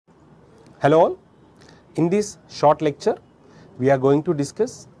Hello all, in this short lecture we are going to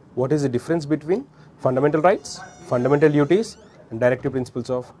discuss what is the difference between fundamental rights, fundamental duties and directive principles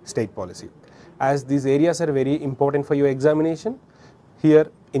of state policy. As these areas are very important for your examination,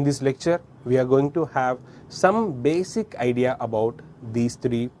 here in this lecture we are going to have some basic idea about these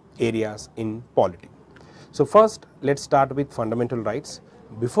three areas in polity. So first let us start with fundamental rights.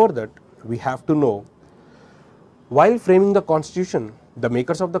 Before that we have to know, while framing the constitution, the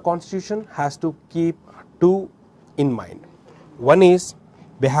makers of the constitution has to keep two in mind. One is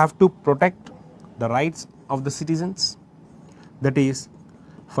they have to protect the rights of the citizens, that is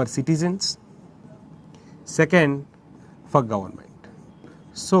for citizens. Second, for government.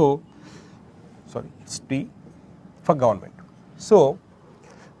 So, it's T for government. So,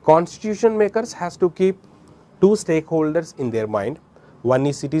 constitution makers has to keep two stakeholders in their mind. One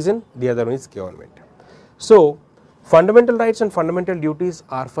is citizen, the other one is government. So, fundamental rights and fundamental duties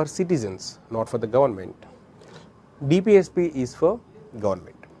are for citizens, not for the government. DPSP is for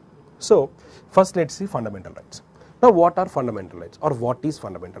government. So, first let us see fundamental rights. Now, what are fundamental rights or what is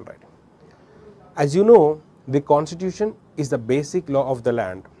fundamental right? As you know, the constitution is the basic law of the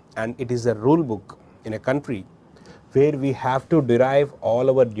land and it is a rule book in a country where we have to derive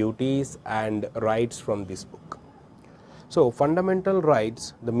all our duties and rights from this book. So, fundamental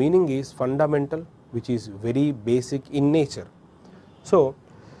rights, the meaning is fundamental, which is very basic in nature. So,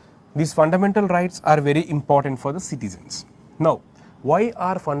 these fundamental rights are very important for the citizens. Now, why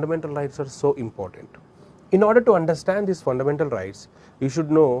are fundamental rights are so important? In order to understand these fundamental rights, you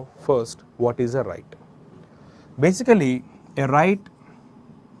should know first what is a right. Basically, a right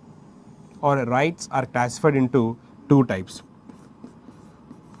or rights are classified into two types: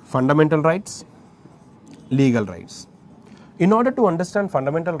 fundamental rights, legal rights. In order to understand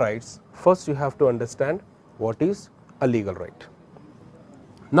fundamental rights, first you have to understand what is a legal right.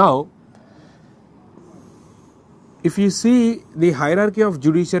 Now, if you see the hierarchy of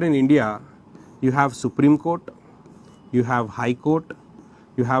judiciary in India, you have Supreme Court, you have High Court,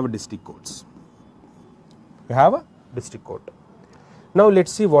 you have district courts. You have a district court. Now, let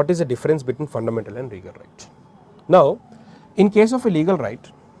us see what is the difference between fundamental and legal right. Now, in case of a legal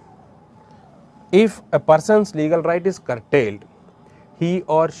right, if a person's legal right is curtailed, he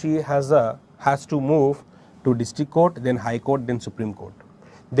or she has to move to district court, then High Court, then Supreme Court.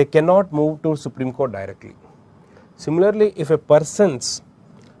 They cannot move to Supreme Court directly. Similarly, if a person's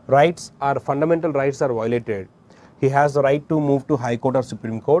rights or fundamental rights are violated, he has the right to move to High Court or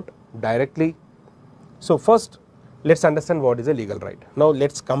Supreme Court directly. So, first let us understand what is a legal right. Now,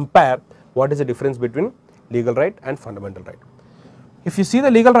 let us compare what is the difference between legal right and fundamental right. If you see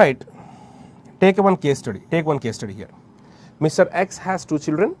the legal right, take one case study here. Mr. X has two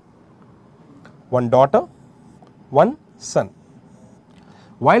children, one daughter, one son.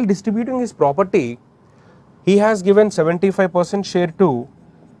 While distributing his property, he has given 75% share to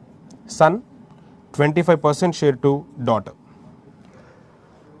son, 25% share to daughter.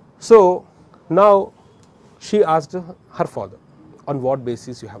 So, now she asked her father, on what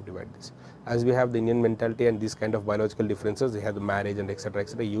basis you have divided this? As we have the Indian mentality and these kind of biological differences, they have the marriage and etc.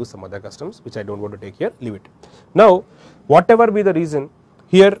 use some other customs which I do not want to take here, leave it. Now, whatever be the reason,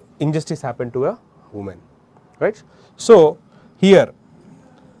 here injustice happened to a woman, right? So, here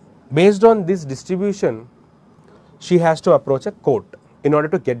based on this distribution, she has to approach a court in order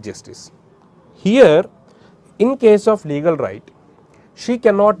to get justice. Here, in case of legal right, she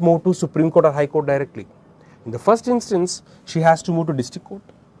cannot move to Supreme Court or High Court directly. In the first instance, she has to move to district court.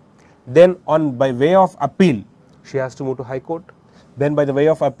 Then by way of appeal, she has to move to High Court. Then by the way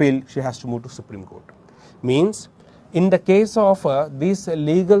of appeal, she has to move to Supreme Court. Means, in the case of this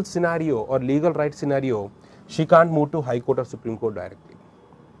legal scenario or legal right scenario, she can't move to High Court or Supreme Court directly,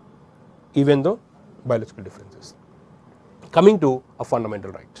 even though biological differences. Coming to a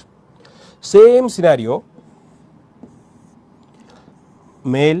fundamental right. Same scenario,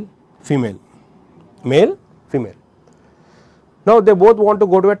 male, female, male, female. Now, they both want to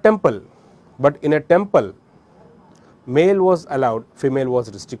go to a temple, but in a temple, male was allowed, female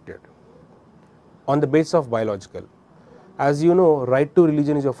was restricted on the basis of biological. As you know, right to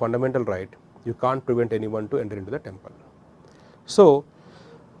religion is a fundamental right. You can't prevent anyone to enter into the temple. So,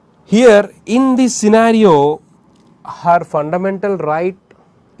 here in this scenario, her fundamental right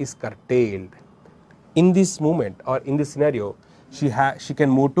is curtailed. In this moment or in this scenario, she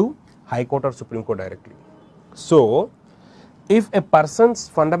can move to High Court or Supreme Court directly. So, if a person's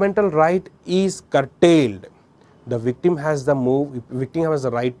fundamental right is curtailed, the victim has the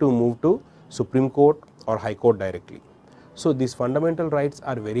right to move to Supreme Court or High Court directly. So, these fundamental rights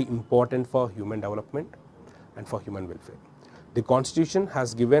are very important for human development and for human welfare. The Constitution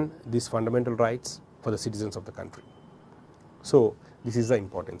has given these fundamental rights for the citizens of the country. So this is the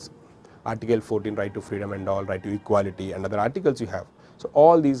importance. Article 14, right to freedom and all, right to equality, and other articles you have. So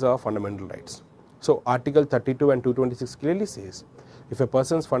all these are fundamental rights. So Article 32 and 226 clearly says, if a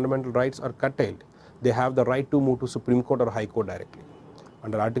person's fundamental rights are curtailed, they have the right to move to Supreme Court or High Court directly.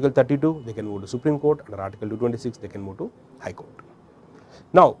 Under Article 32, they can move to Supreme Court. Under Article 226, they can move to High Court.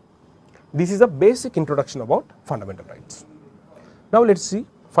 Now, this is a basic introduction about fundamental rights. Now let's see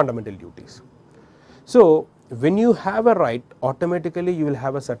fundamental duties. So when you have a right, automatically you will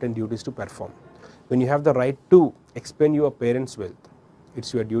have a certain duties to perform. When you have the right to expend your parents' wealth,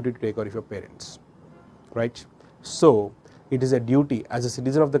 it's your duty to take care of your parents, right? So it is a duty as a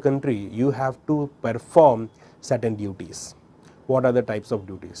citizen of the country, you have to perform certain duties. What are the types of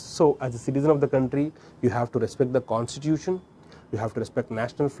duties? So as a citizen of the country, you have to respect the Constitution, you have to respect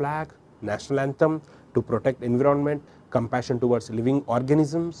national flag, national anthem, to protect environment, compassion towards living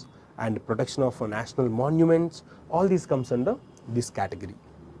organisms, and protection of national monuments. All these comes under this category.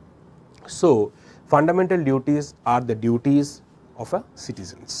 So fundamental duties are the duties of a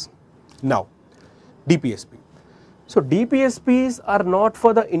citizens. Now DPSP. So DPSPs are not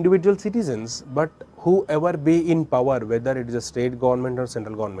for the individual citizens, but whoever be in power, whether it is a state government or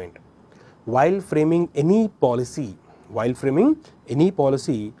central government. While framing any policy,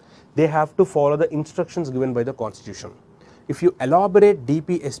 they have to follow the instructions given by the Constitution. If you elaborate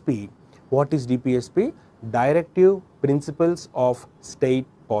DPSP, what is DPSP? Directive Principles of State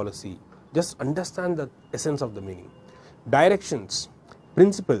Policy. Just understand the essence of the meaning. Directions,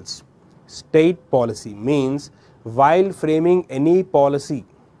 principles, state policy means while framing any policy,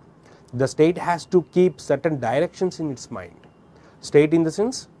 the state has to keep certain directions in its mind. State in the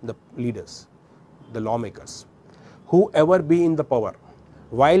sense, the leaders, the lawmakers, whoever be in the power,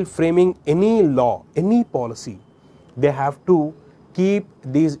 while framing any law, any policy, they have to keep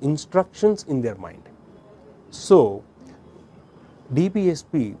these instructions in their mind. So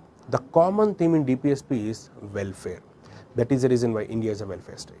DPSP, the common theme in DPSP is welfare. That is the reason why India is a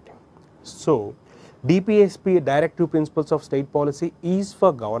welfare state. So DPSP, Directive Principles of State Policy, is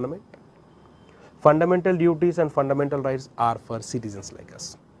for government. Fundamental duties and fundamental rights are for citizens like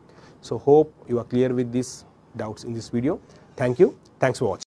us. So hope you are clear with these doubts in this video. Thank you. Thanks for watching.